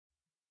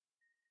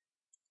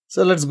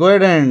So let's go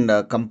ahead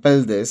and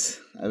compile this.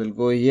 I will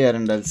go here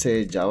and I'll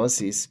say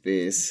javac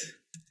space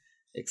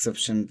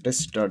exception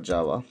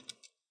test.java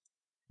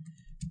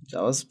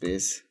java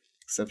space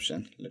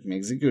exception. Let me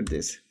execute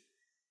this.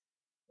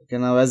 Okay,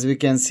 now as we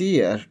can see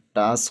here,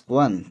 task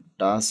 1,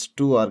 task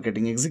 2 are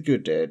getting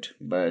executed,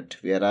 but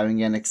we are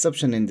having an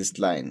exception in this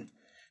line.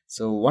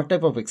 So what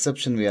type of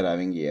exception we are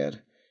having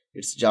here?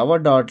 It's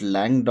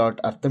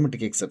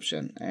java.lang.arithmetic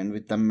exception, and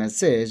with the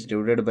message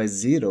divided by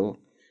 0.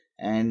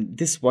 And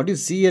this, what you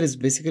see here, is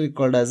basically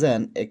called as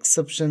an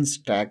exception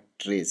stack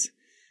trace.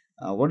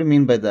 What do you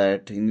mean by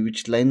that? In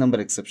which line number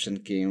exception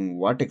came,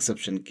 what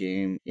exception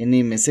came,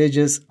 any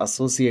messages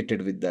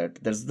associated with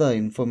that. That's the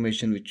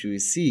information which we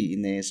see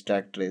in a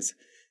stack trace.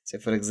 Say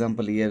for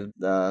example, here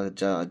the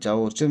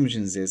Java virtual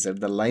machine says at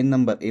the line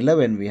number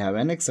 11 we have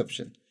an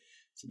exception.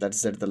 So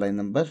that's at the line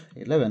number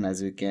 11,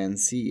 as we can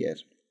see here.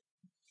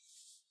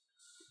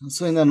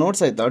 So in the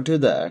notes I taught you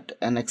that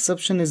an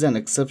exception is an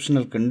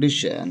exceptional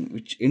condition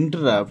which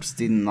interrupts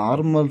the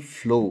normal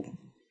flow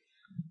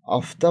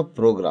of the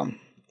program.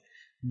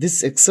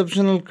 This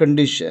exceptional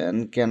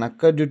condition can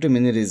occur due to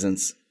many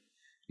reasons.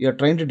 You are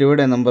trying to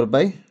divide a number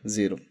by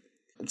 0.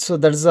 So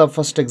that's the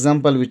first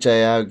example which I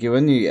have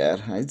given you here.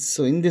 Right?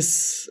 So in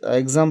this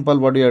example,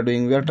 what we are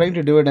doing, we are trying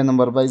to divide a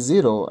number by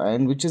 0,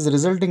 and which is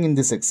resulting in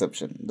this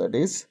exception, that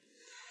is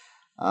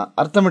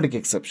arithmetic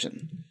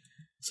exception.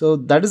 So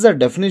that is the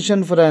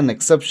definition for an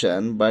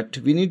exception, but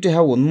we need to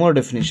have one more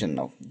definition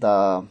now.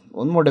 The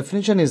one more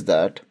definition is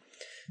that,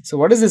 so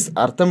what is this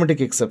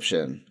arithmetic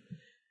exception?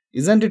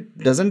 Doesn't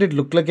it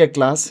look like a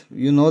class?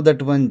 You know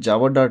that one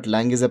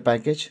java.lang is a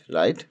package,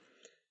 right?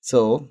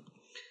 So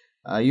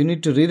you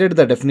need to reread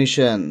the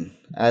definition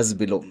as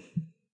below.